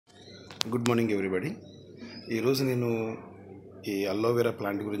Good morning everybody. ఈరోజు నేను ఈ అలోవెరా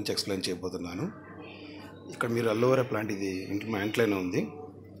ప్లాంట్ గురించి ఎక్స్ప్లెయిన్ చేయబోతున్నాను. ఇక్కడ మీరు అలోవెరా ప్లాంట్ ఇది మా ఇంట్లోనే ఉంది.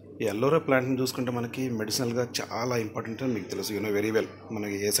 ఈ అలోవెరా ప్లాంట్ని చూసుకుంటే మనకి మెడిసినల్గా చాలా ఇంపార్టెంట్ అని మీకు తెలుసు, వెరీ వెల్.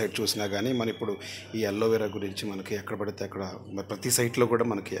 మనకి ఏ సైట్ చూసినా కానీ మన ఇప్పుడు ఈ అలోవెరా గురించి మనకి ఎక్కడ పడితే అక్కడ ప్రతి సైట్లో కూడా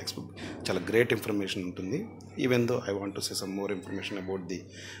మనకి చాలా గ్రేట్ ఇన్ఫర్మేషన్ ఉంటుంది. Even though I want to say some more information about the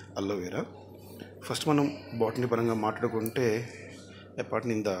aloe vera. First మనం బాటనీ పరంగా మాట్లాడుకుంటే, apart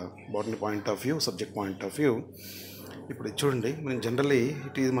in the botany point of view, subject point of view, ఇప్పుడు చూడండి, మనం జనరల్లీ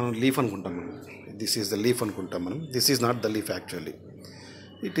ఇట్ ఈజ్ మనం లీఫ్ అనుకుంటాం. మనం దిస్ ఈజ్ ద లీఫ్ అనుకుంటాం. మనం this is not the leaf actually.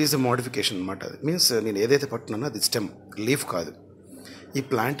 It is a modification అనమాట. మీన్స్ నేను ఏదైతే పట్టున్నానో అది స్టెమ్, లీఫ్ కాదు. ఈ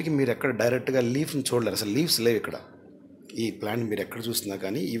ప్లాంట్కి మీరు ఎక్కడ డైరెక్ట్గా లీఫ్ని చూడలేరు, అసలు లీవ్స్ లేవు ఇక్కడ. ఈ ప్లాంట్ మీరు ఎక్కడ చూస్తున్నా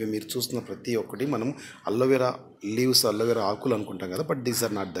కానీ ఇవి మీరు చూస్తున్న ప్రతి ఒక్కటి మనం అలోవెరా లీవ్స్, అలోవెరా ఆకులు అనుకుంటాం కదా, but these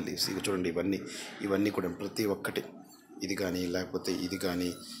are not the leaves. ఇవి చూడండి, ఇవన్నీ కూడా ప్రతి ఒక్కటి, ఇది కానీ లేకపోతే ఇది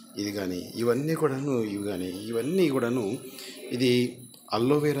కానీ ఇవన్నీ కూడాను, ఇవన్నీ కూడాను ఇది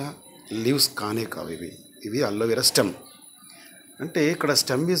అలోవెరా లీవ్స్ కానే కావు. ఇవి అలోవెరా స్టెమ్. అంటే ఇక్కడ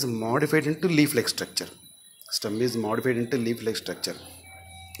stem is modified into leaf like structure.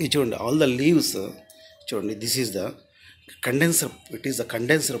 ఇది చూడండి, ఆల్ ద లీవ్స్ చూడండి, this is the condenser. It is the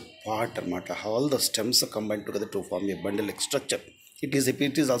condenser part అనమాట. All the stems combine together to form a bundle like structure. It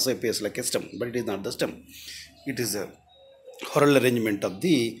is also appears like a stem, but it is not the stem. It is a horror arrangement of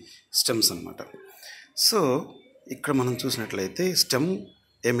the stems అనమాట. So ఇక్కడ మనం చూసినట్లయితే stem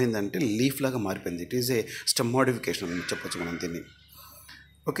ఏమైందంటే leaf లాగా మారిపోయింది. It is a stem modification అని చెప్పొచ్చు మనం దీన్ని.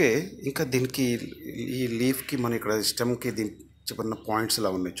 ఓకే, ఇంకా దీనికి ఈ లీఫ్కి మనం ఇక్కడ స్టెమ్కి దీనికి చెప్పిన పాయింట్స్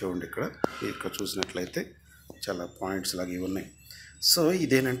ఇలా ఉన్నాయి చూడండి. ఇక్కడ చూసినట్లయితే చాలా పాయింట్స్ లాగా ఇవి ఉన్నాయి. సో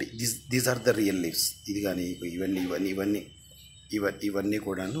ఇదేంటంటే these are the real leaves. ఇది కానీ ఇవన్నీ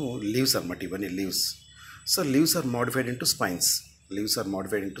కూడాను లీవ్స్ అన్నమాట. ఇవన్నీ leaves. So leaves are modified into spines.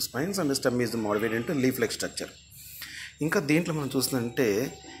 And stem is modified into leaf like structure. ఇంకా దీంట్లో మనం చూస్తుందంటే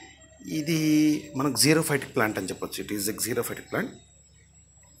ఇది మనకు జీరోఫైటిక్ ప్లాంట్ అని చెప్పొచ్చు. It is a జీరోఫైటిక్ plant.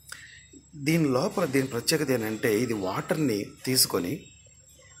 దీని ప్రత్యేకత ఏంటంటే ఇది వాటర్ని తీసుకొని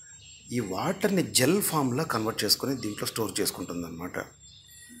ఈ వాటర్ని జెల్ ఫామ్లో కన్వర్ట్ చేసుకొని దీంట్లో స్టోర్ చేసుకుంటుంది అనమాట.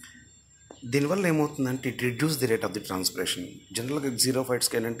 దీనివల్ల ఏమవుతుందంటే it reduce the rate of the transpiration. జనరల్గా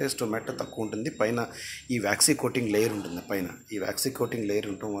జీరోఫైట్స్కి ఏంటంటే స్టొమాటో తక్కువ ఉంటుంది, పైన ఈ వ్యాక్సీ కోటింగ్ లేయర్ ఉంటుంది. ఈ వ్యాక్సీ కోటింగ్ లేయర్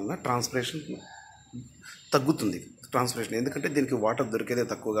ఉండటం వల్ల ట్రాన్స్పిరేషన్ తగ్గుతుంది. ఎందుకంటే దీనికి వాటర్ దొరికేదే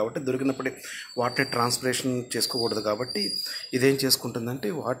తక్కువ కాబట్టి, దొరికినప్పుడే వాటర్ ట్రాన్స్పిరేషన్ చేసుకోకూడదు కాబట్టి ఇదేం చేసుకుంటుందంటే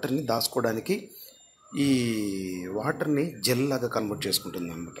వాటర్ని దాచుకోవడానికి ఈ వాటర్ని జెల్ లాగా కన్వర్ట్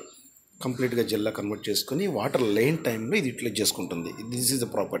చేసుకుంటుంది అనమాట. కంప్లీట్గా జెల్లా కన్వర్ట్ చేసుకుని వాటర్ లేని టైంలో ఇది యూటిలైజ్ చేసుకుంటుంది. This is the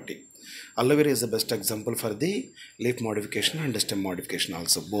property. Aloe vera is the best example for the leaf modification and stem modification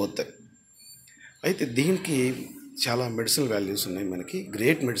also, both. అయితే దీనికి చాలా మెడిసినల్ వాల్యూస్ ఉన్నాయి, మనకి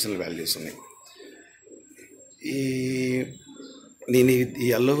గ్రేట్ మెడిసినల్ వాల్యూస్ ఉన్నాయి. నేను ఈ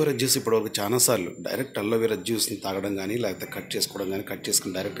అలోవెరా జ్యూస్ ఇప్పటివరకు చాలాసార్లు డైరెక్ట్ అలోవెరా జ్యూస్ని తాగడం కానీ, లేకపోతే కట్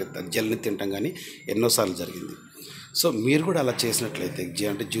చేసుకుని డైరెక్ట్ జెల్ని తినడం కానీ ఎన్నోసార్లు జరిగింది. సో మీరు కూడా అలా చేసినట్లయితే,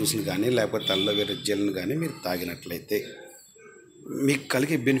 అంటే జ్యూస్ని కానీ లేకపోతే అలోవెరా జెల్ని కానీ మీరు తాగినట్లయితే మీకు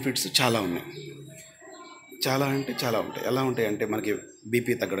కలిగే బెనిఫిట్స్ చాలా ఉన్నాయి. చాలా ఉంటాయి. ఎలా ఉంటాయంటే మనకి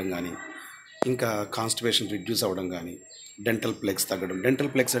బీపీ తగ్గడం కానీ, ఇంకా కాన్స్టిపేషన్ రిడ్యూస్ అవ్వడం కానీ, డెంటల్ ప్లేక్స్ తగ్గడం. డెంటల్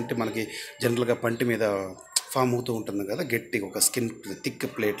ప్లేక్స్ అంటే మనకి జనరల్గా పంటి మీద ఫామ్ అవుతూ ఉంటుంది కదా, గట్టిగా ఒక స్కిన్ థిక్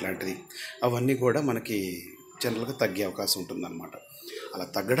ప్లేట్ లాంటిది, అవన్నీ కూడా మనకి జనరల్గా తగ్గే అవకాశం ఉంటుందన్నమాట. అలా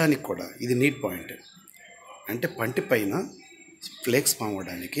తగ్గడానికి కూడా ఇది నీట్ పాయింట్. అంటే పంటి పైన ఫ్లేక్స్ ఫామ్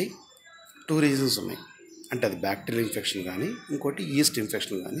అవ్వడానికి 2 రీజన్స్ ఉన్నాయి. అంటే అది బ్యాక్టీరియల్ ఇన్ఫెక్షన్ కానీ, ఇంకోటి ఈస్ట్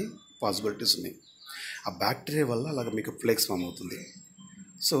ఇన్ఫెక్షన్ కానీ పాసిబిలిటీస్ ఉన్నాయి. ఆ బ్యాక్టీరియా వల్ల అలాగ మీకు ఫ్లేక్స్ ఫామ్ అవుతుంది.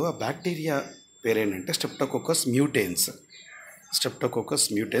 సో ఆ బ్యాక్టీరియా పేరేంటంటే స్ట్రెప్టోకోకస్ మ్యూటెన్స్.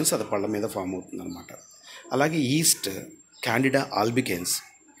 అది పళ్ళ మీద ఫామ్ అవుతుంది అనమాట. అలాగే ఈస్ట్, క్యాండిడా ఆల్బికెన్స్,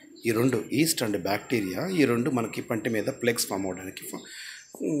 ఈ రెండు, ఈస్ట్ అండ్ బ్యాక్టీరియా, ఈ రెండు మనకి పంటి మీద ప్లేక్స్ ఫామ్ అవడానికి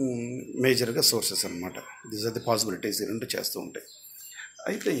మేజర్గా సోర్సెస్ అనమాట. This are the possibilities. ఈ రెండు చేస్తూ ఉంటాయి.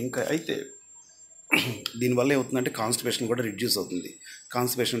 అయితే దీనివల్ల ఏమవుతుందంటే కాన్స్టిపేషన్ కూడా రిడ్యూస్ అవుతుంది.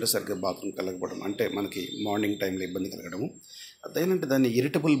 కాన్స్టిపేషన్ అంటే సరిగ్గా బాత్రూమ్కి వెళ్ళకపోవడం, అంటే మనకి మార్నింగ్ టైంలో ఇబ్బంది కలగడము. అదేంటంటే దాన్ని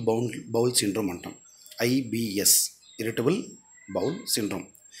ఇరిటబుల్ బౌల్ సిండ్రోమ్ అంటాం, IBS, ఇరిటబుల్ బౌల్ సిండ్రోమ్.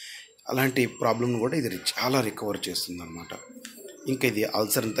 అలాంటి ప్రాబ్లమ్ను కూడా ఇది చాలా రికవర్ చేస్తుంది అనమాట. ఇంకా ఇది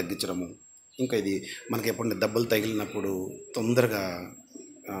అల్సర్ని తగ్గించడము, ఇంకా ఇది మనకి ఎప్పుడైనా దెబ్బలు తగిలినప్పుడు తొందరగా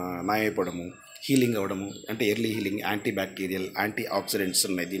మాయమైపోవడము, హీలింగ్ అవ్వడము, అంటే early healing, anti bacterial, anti oxidants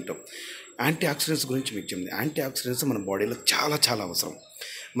ఉన్నాయి దీంట్లో. యాంటీ ఆక్సిడెంట్స్ గురించి మీకు చెప్పింది. యాంటీ ఆక్సిడెంట్స్ మన బాడీలో చాలా అవసరం.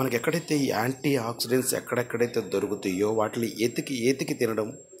 మనకి ఎక్కడైతే ఈ యాంటీ ఆక్సిడెంట్స్ ఎక్కడెక్కడైతే దొరుకుతాయో వాటిని ఎతికి తినడం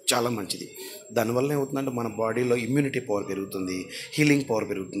చాలా మంచిది. దానివల్ల ఏమవుతుందంటే మన బాడీలో ఇమ్యూనిటీ పవర్ పెరుగుతుంది, హీలింగ్ పవర్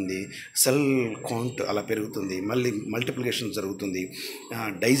పెరుగుతుంది, సెల్ కౌంట్ అలా పెరుగుతుంది, మళ్ళీ మల్టిప్లికేషన్ జరుగుతుంది,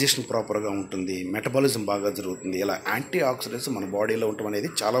 డైజెషన్ ప్రాపర్గా ఉంటుంది, మెటబాలిజం బాగా జరుగుతుంది. ఇలా యాంటీ ఆక్సిడెంట్స్ మన బాడీలో ఉండటం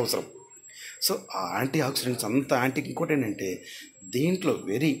అనేది చాలా అవసరం. సో ఆ యాంటీ ఆక్సిడెంట్స్ అంతా ఇంకోటి ఏంటంటే దీంట్లో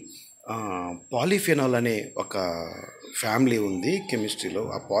పాలిఫినాల్ అనే ఒక ఫ్యామిలీ ఉంది కెమిస్ట్రీలో.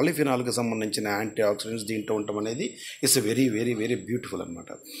 ఆ పాలిఫినాల్కి సంబంధించిన యాంటీ ఆక్సిడెంట్స్ దీంట్లో ఉండటం అనేది it's very very very beautiful అనమాట.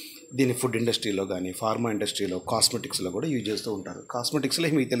 దీన్ని ఫుడ్ ఇండస్ట్రీలో కానీ, ఫార్మా ఇండస్ట్రీలో, కాస్మెటిక్స్లో కూడా యూజ్ చేస్తూ ఉంటారు. కాస్మెటిక్స్లో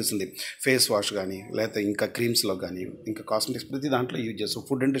మీకు తెలిసింది ఫేస్ వాష్ కానీ, లేకపోతే ఇంకా క్రీమ్స్లో కానీ, ఇంకా కాస్మెటిక్స్ ప్రతి దాంట్లో యూజ్ చేస్తాం.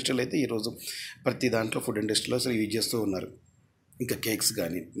 ఫుడ్ ఇండస్ట్రీలో అయితే ఈరోజు ప్రతి దాంట్లో ఫుడ్ ఇండస్ట్రీలో అసలు యూజ్ చేస్తూ ఉన్నారు. ఇంకా కేక్స్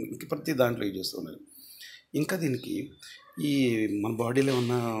కానీ, ఇంకా ప్రతి దాంట్లో యూజ్ చేస్తూ ఉన్నారు. ఇంకా దీనికి ఈ మన బాడీలో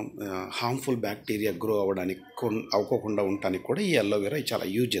ఉన్న హార్మ్ఫుల్ బ్యాక్టీరియా గ్రో అవ్వడానికి అవ్వకుండా ఉండటానికి కూడా ఈ అలోవెరా చాలా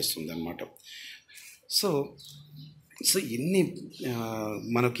యూజ్ చేస్తుంది అనమాట. సో సో ఎన్ని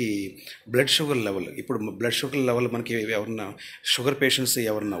మనకి బ్లడ్ షుగర్ లెవెల్, ఇప్పుడు బ్లడ్ షుగర్ లెవెల్ మనకి ఎవరన్నా షుగర్ పేషెంట్స్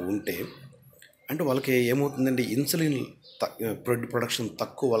ఎవరన్నా ఉంటే అంటే వాళ్ళకి ఏమవుతుందండి, ఇన్సులిన్ ప్రొడక్షన్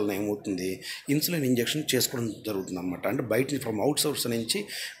తక్కువ వలన ఏమవుతుంది, ఇన్సులిన్ ఇంజెక్షన్ చేసుకోవడం జరుగుతుంది అనమాట. అంటే బయట ఫ్రమ్ అవుట్ సోర్స్ నుంచి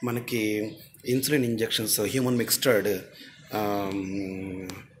మనకి ఇన్సులిన్ ఇంజెక్షన్స్, హ్యూమన్ మిక్స్టర్డ్,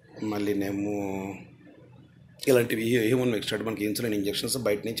 మళ్ళీనేమో ఇలాంటివి హ్యూమన్ మిక్స్టర్డ్ మనకి ఇన్సులిన్ ఇంజెక్షన్స్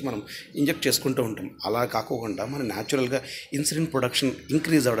బయట నుంచి మనం ఇంజెక్ట్ చేసుకుంటూ ఉంటాం. అలా కాకుండా మన న్యాచురల్గా ఇన్సులిన్ ప్రొడక్షన్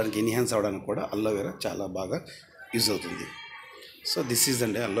ఇంక్రీజ్ అవ్వడానికి, ఎన్హాన్స్ అవ్వడానికి కూడా అలోవెరా చాలా బాగా యూజ్ అవుతుంది. సో దిస్ ఈజ్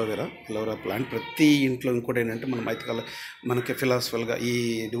అండి అలోవెరా ప్లాంట్. ప్రతి ఇంట్లో ఇంకోటి ఏంటంటే మనం అయితే మనకి ఫిలాసఫికల్గా ఈ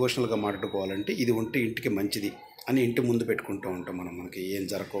డివోషనల్గా మాట్లాడుకోవాలంటే ఇది ఉంటే ఇంటికి మంచిది అని ఇంటి ముందు పెట్టుకుంటూ ఉంటాం మనం. మనకి ఏం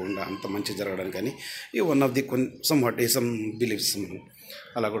జరగకుండా అంత మంచి జరగడానికి కానీ ఈ one of the some beliefs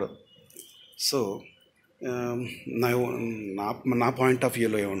అలా కూడా. సో నా పాయింట్ ఆఫ్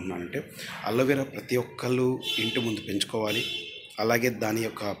వ్యూలో ఏమంటున్నానంటే అలోవెరా ప్రతి ఒక్కళ్ళు ఇంటి ముందు పెంచుకోవాలి. అలాగే దాని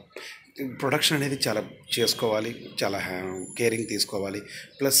యొక్క ప్రొడక్షన్ అనేది చాలా చేసుకోవాలి, చాలా కేరింగ్ తీసుకోవాలి.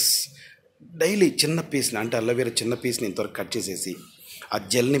 ప్లస్ డైలీ చిన్న పీస్ని, అంటే అలోవెరా చిన్న పీస్ని ఇంతవరకు కట్ చేసేసి ఆ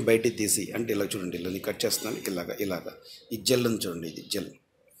జెల్ని బయటికి తీసి, అంటే ఇలా చూడండి, ఇలా కట్ చేస్తున్నాను, ఇలాగా ఈ జెల్ ఉంది చూడండి, ఇది జెల్.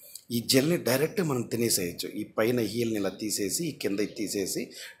 ఈ జెల్ని డైరెక్ట్ మనం తినేసేయచ్చు. ఈ పైన హీల్ని ఇలా తీసేసి, ఈ కింద తీసేసి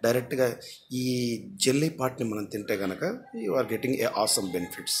డైరెక్ట్గా ఈ జెల్లీ పార్ట్ని మనం తింటే కనుక you are getting a awesome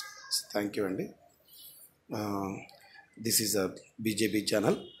benefits. Thank you అండి. This is a బీజేబీ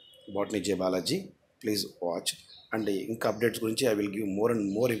channel, Botany J Balaji. Please watch, and ఇంకా అప్డేట్స్ గురించి I will give more and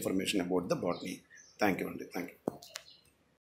more information about the botany. Thank you.